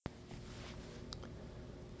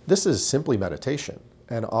This is Simply Meditation,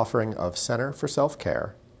 an offering of Center for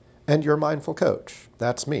Self-Care, and your mindful coach.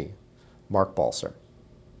 That's me, Mark Balser.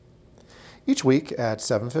 Each week at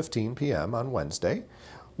 7:15 p.m. on Wednesday,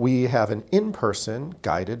 we have an in-person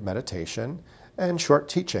guided meditation and short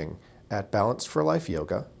teaching at Balance for Life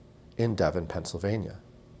Yoga in Devon, Pennsylvania.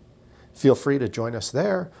 Feel free to join us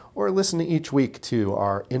there or listen each week to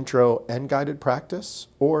our intro and guided practice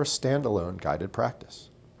or standalone guided practice.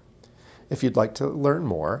 If you'd like to learn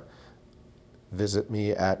more, visit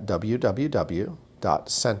me at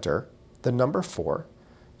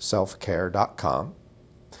www.center4selfcare.com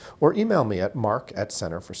or email me at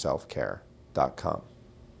mark@centerforselfcare.com.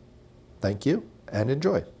 Thank you and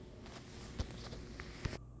enjoy.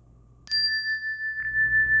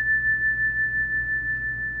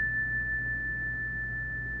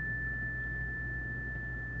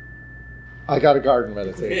 I got a garden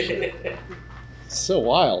meditation. It's so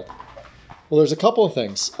wild. Well, there's a couple of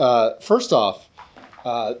things. First off,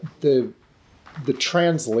 the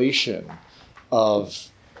translation of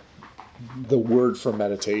the word for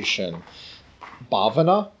meditation,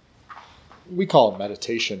 bhavana, we call it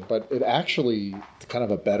meditation, but it actually, kind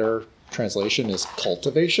of a better translation is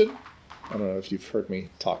cultivation. I don't know if you've heard me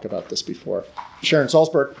talk about this before. Sharon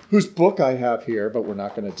Salzberg, whose book I have here, but we're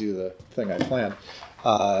not going to do the thing I planned,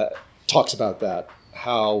 talks about that,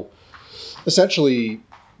 how essentially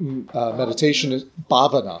meditation is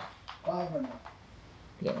bhavana. Bhavana.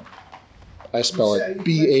 Yeah. I spell it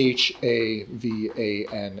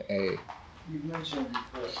Bhavana. You've mentioned it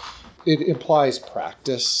before. It implies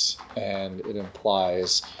practice, and it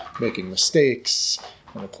implies making mistakes,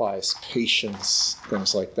 and implies patience,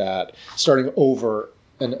 things like that, starting over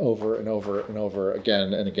and over and over and over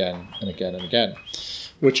again and again and again and again,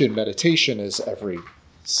 which in meditation is every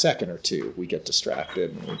second or two we get distracted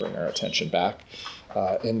and we bring our attention back.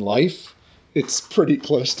 In life, it's pretty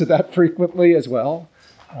close to that frequently as well.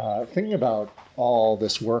 Thinking about all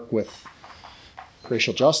this work with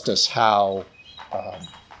racial justice, how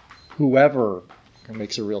whoever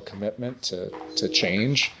makes a real commitment to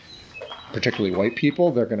change, particularly white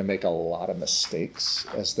people, they're going to make a lot of mistakes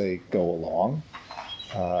as they go along.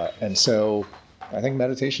 And so I think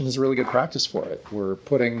meditation is a really good practice for it. We're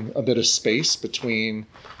putting a bit of space between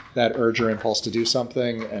that urge or impulse to do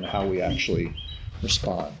something and how we actually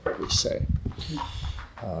respond, we say.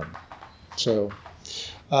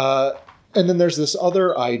 And then there's this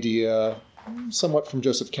other idea, somewhat from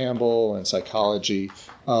Joseph Campbell and psychology,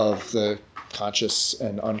 of the conscious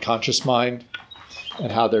and unconscious mind,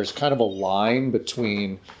 and how there's kind of a line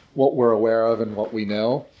between what we're aware of and what we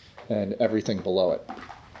know and everything below it.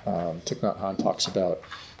 Thich Nhat Hanh talks about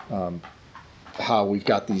how we've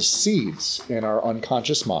got these seeds in our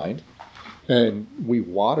unconscious mind, and we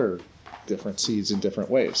water different seeds in different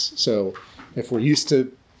ways. So if we're used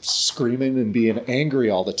to screaming and being angry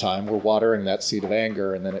all the time, we're watering that seed of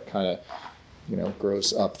anger, and then it kind of,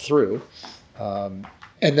 grows up through. And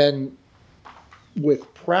then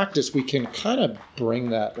with practice, we can kind of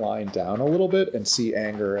bring that line down a little bit and see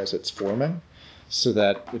anger as it's forming, so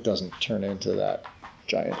that it doesn't turn into that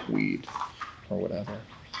giant weed or whatever.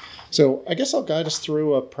 So I guess I'll guide us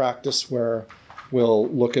through a practice where we'll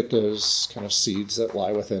look at those kind of seeds that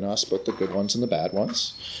lie within us, both the good ones and the bad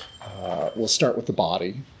ones. We'll start with the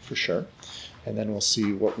body, for sure, and then we'll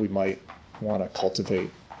see what we might want to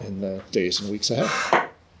cultivate in the days and weeks ahead.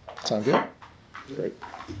 Sound good? Great.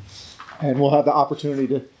 And we'll have the opportunity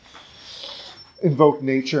to invoke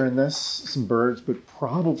nature in this, some birds, but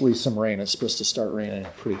probably some rain. It's supposed to start raining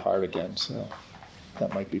pretty hard again, so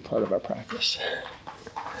that might be part of our practice.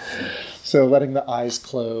 So letting the eyes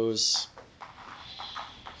close,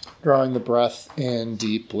 drawing the breath in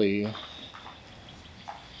deeply,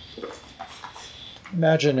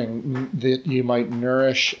 imagining that you might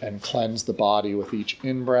nourish and cleanse the body with each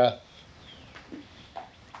in-breath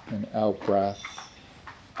and out-breath.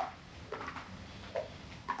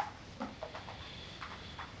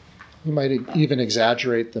 You might even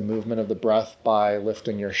exaggerate the movement of the breath by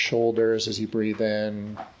lifting your shoulders as you breathe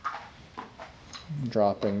in,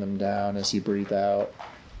 dropping them down as you breathe out.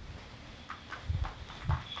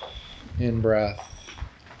 In-breath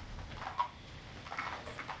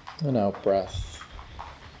and out-breath.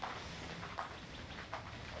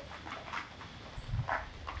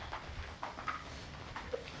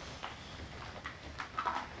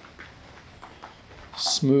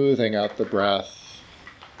 Smoothing out the breath,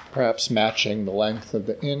 perhaps matching the length of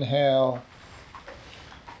the inhale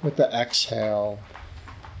with the exhale.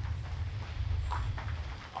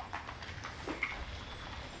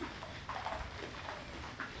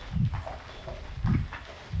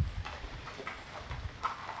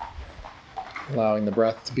 allowing the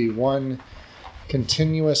breath to be one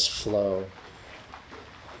continuous flow.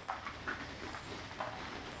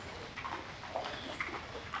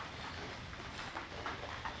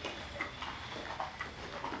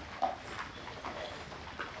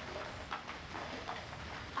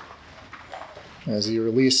 As you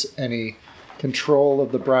release any control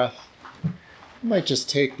of the breath, you might just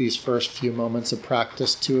take these first few moments of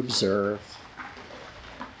practice to observe,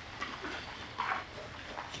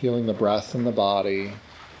 feeling the breath in the body.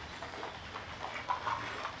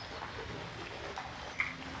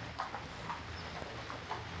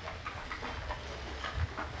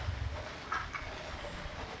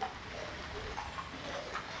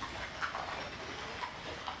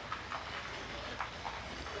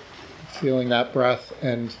 Feeling that breath,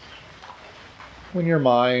 and when your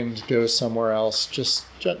mind goes somewhere else, just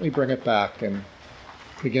gently bring it back and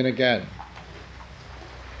begin again.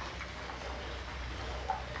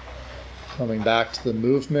 Coming back to the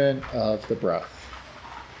movement of the breath.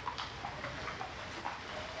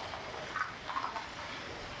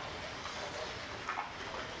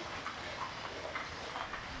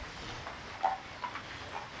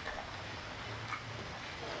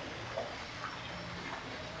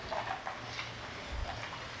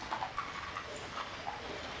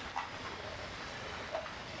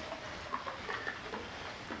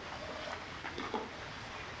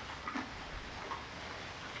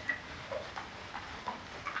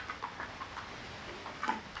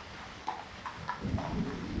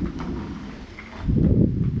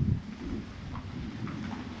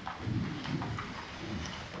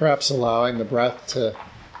 Perhaps allowing the breath to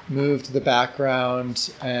move to the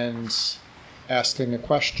background and asking a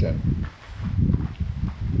question.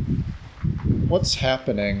 What's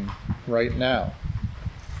happening right now?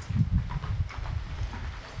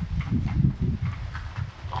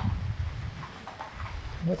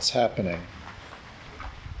 What's happening?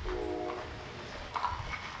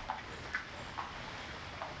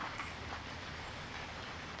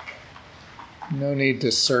 No need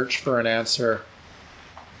to search for an answer.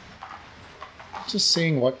 Just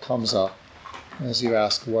seeing what comes up as you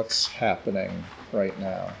ask what's happening right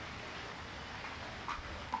now.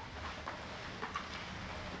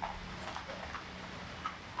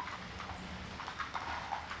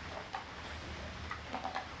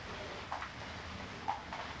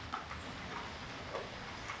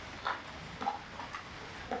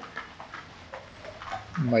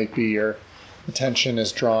 Might be your attention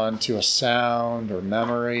is drawn to a sound or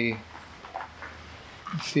memory,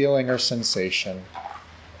 feeling or sensation.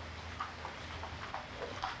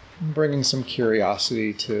 Bringing some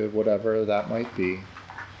curiosity to whatever that might be.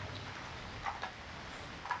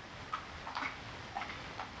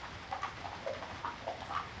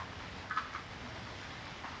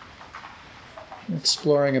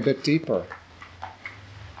 Exploring a bit deeper.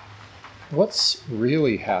 What's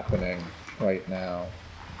really happening right now?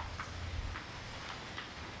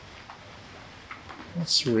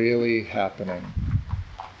 What's really happening?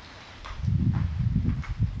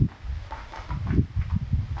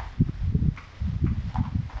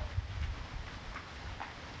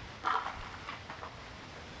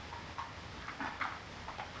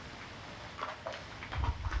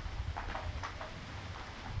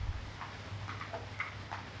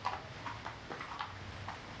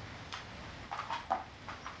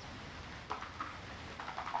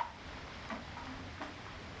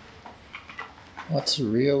 What's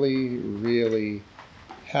really, really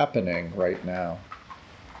happening right now?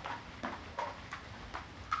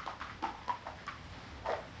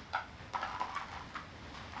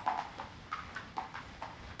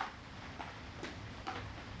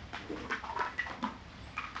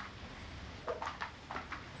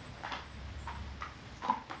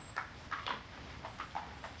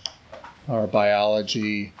 Our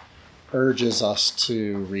biology urges us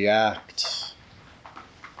to react.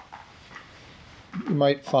 You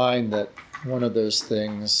might find that one of those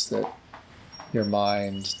things that your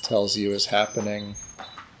mind tells you is happening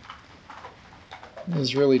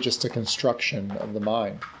is really just a construction of the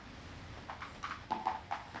mind.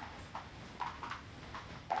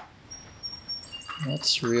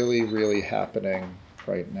 What's really, really happening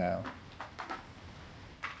right now?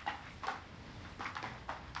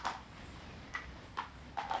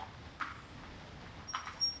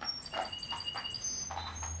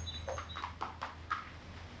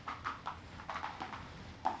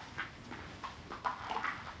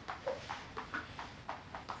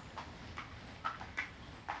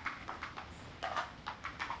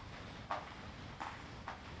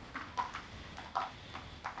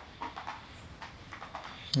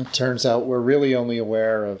 It turns out we're really only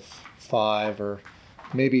aware of 5 or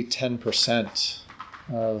maybe 10%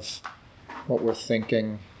 of what we're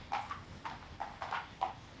thinking.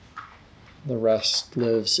 The rest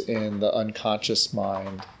lives in the unconscious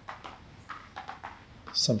mind,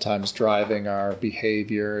 sometimes driving our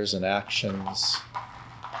behaviors and actions,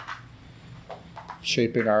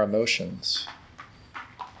 shaping our emotions.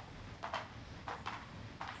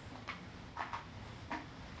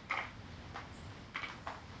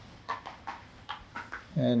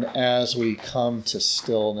 And as we come to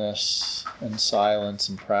stillness and silence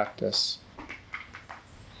and practice,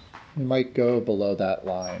 we might go below that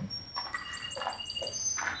line.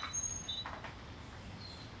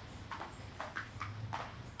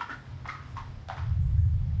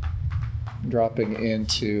 Dropping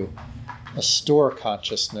into a store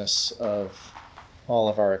consciousness of all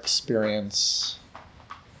of our experience,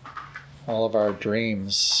 all of our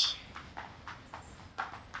dreams.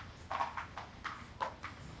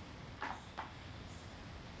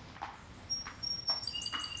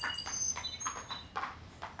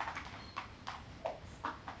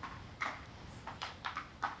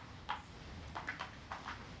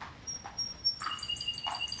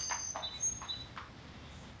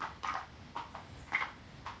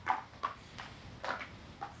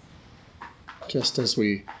 Just as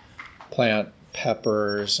we plant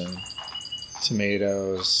peppers and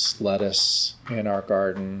tomatoes, lettuce in our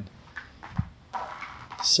garden,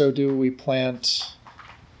 so do we plant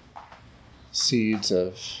seeds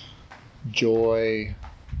of joy,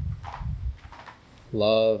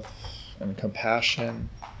 love, and compassion,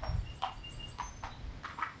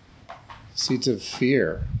 seeds of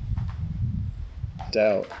fear,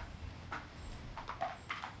 doubt,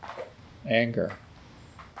 anger.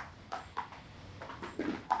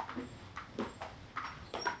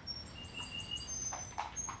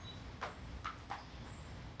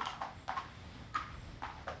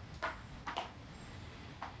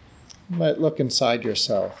 You might look inside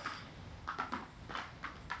yourself.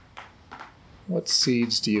 What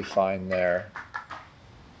seeds do you find there?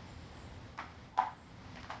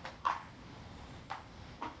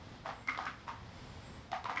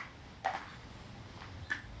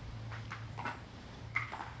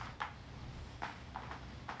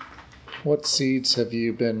 What seeds have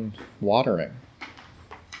you been watering?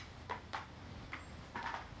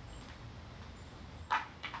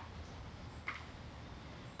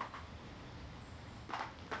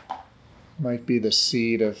 Might be the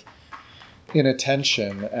seed of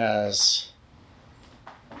inattention as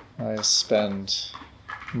I spend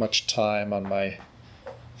much time on my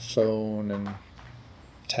phone and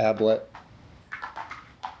tablet.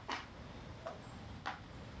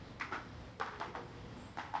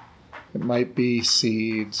 It might be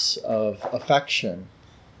seeds of affection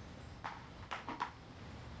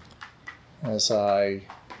as I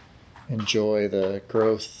enjoy the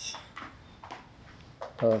growth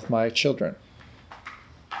of my children.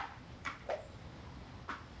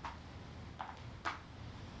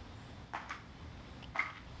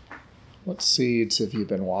 What seeds have you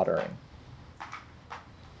been watering?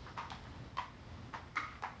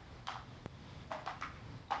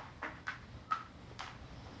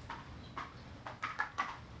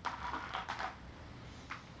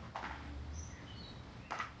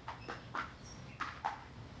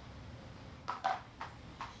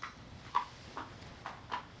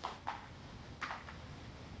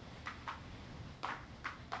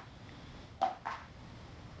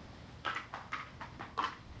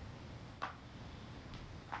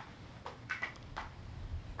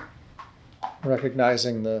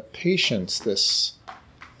 Recognizing the patience this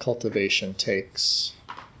cultivation takes.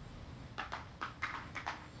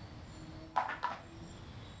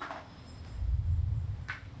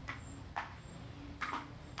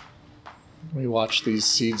 We watch these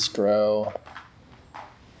seeds grow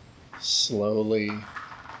slowly,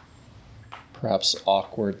 perhaps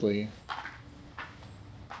awkwardly.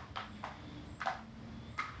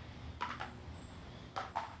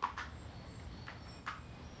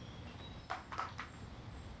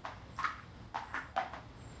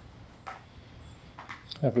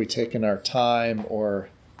 Have we taken our time or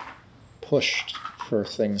pushed for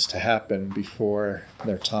things to happen before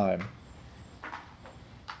their time?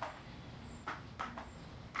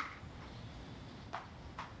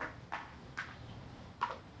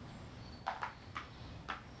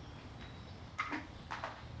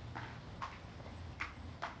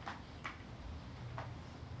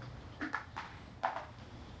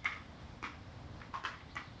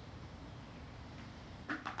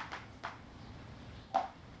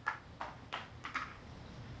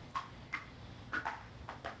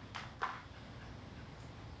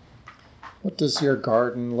 What does your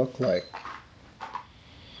garden look like?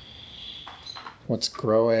 what's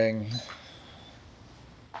growing,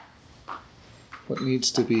 what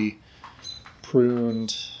needs to be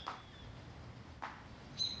pruned,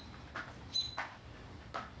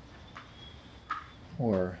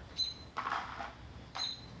 or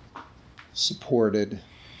supported.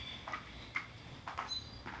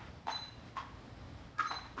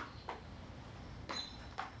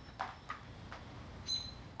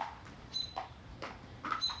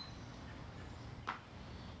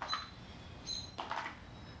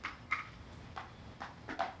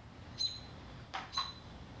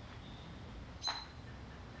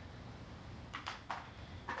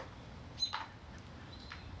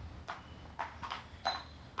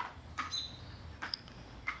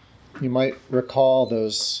 You might recall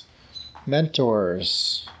those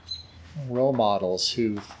mentors, role models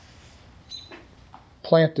who've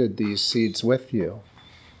planted these seeds with you,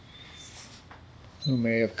 who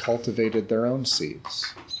may have cultivated their own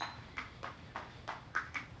seeds.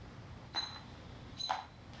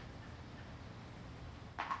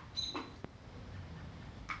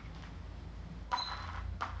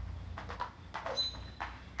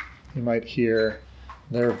 You might hear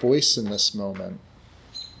their voice in this moment,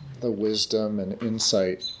 the wisdom and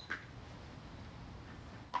insight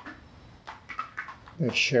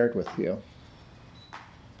they've shared with you.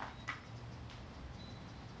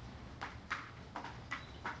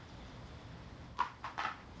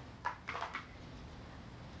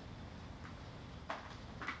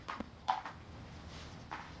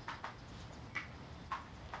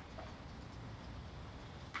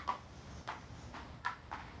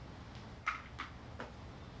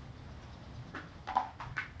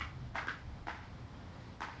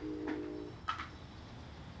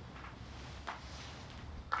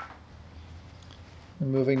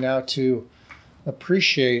 And moving now to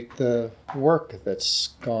appreciate the work that's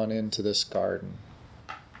gone into this garden.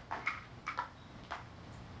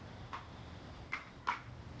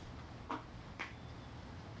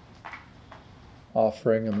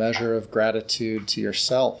 Offering a measure of gratitude to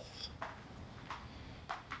yourself,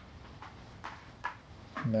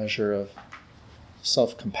 a measure of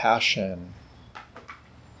self-compassion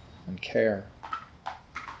and care.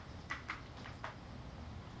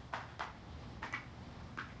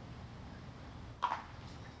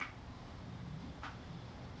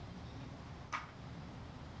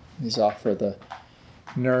 These offer the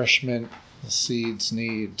nourishment the seeds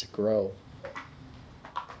need to grow,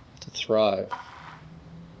 to thrive.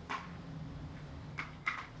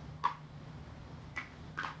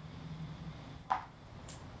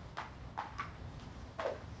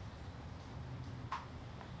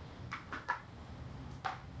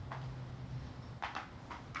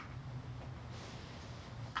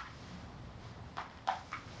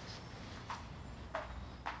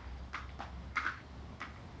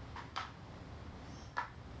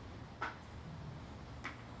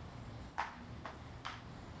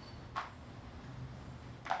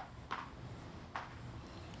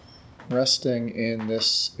 Resting in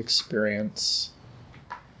this experience,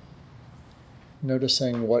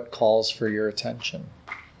 noticing what calls for your attention.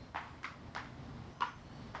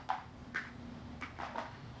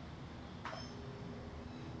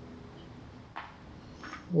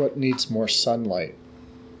 What needs more sunlight?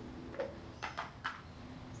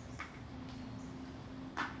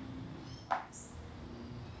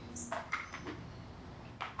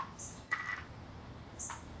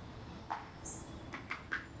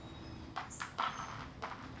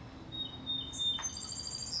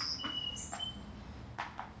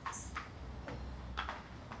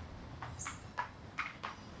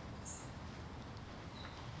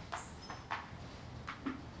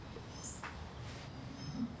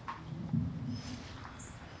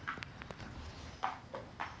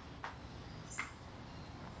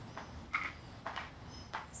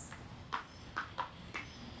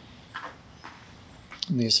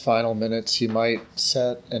 In these final minutes, you might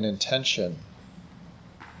set an intention,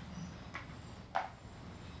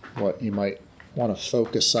 what you might want to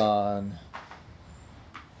focus on,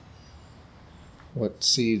 what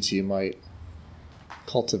seeds you might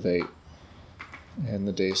cultivate in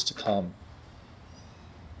the days to come.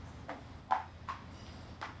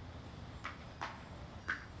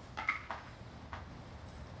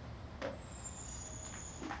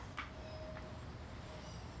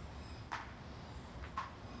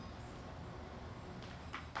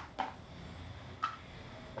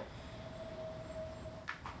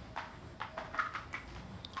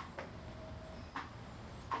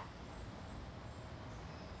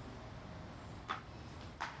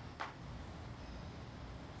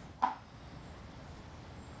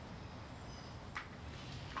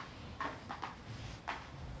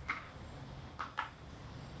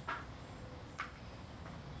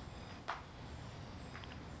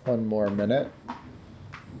 one more minute.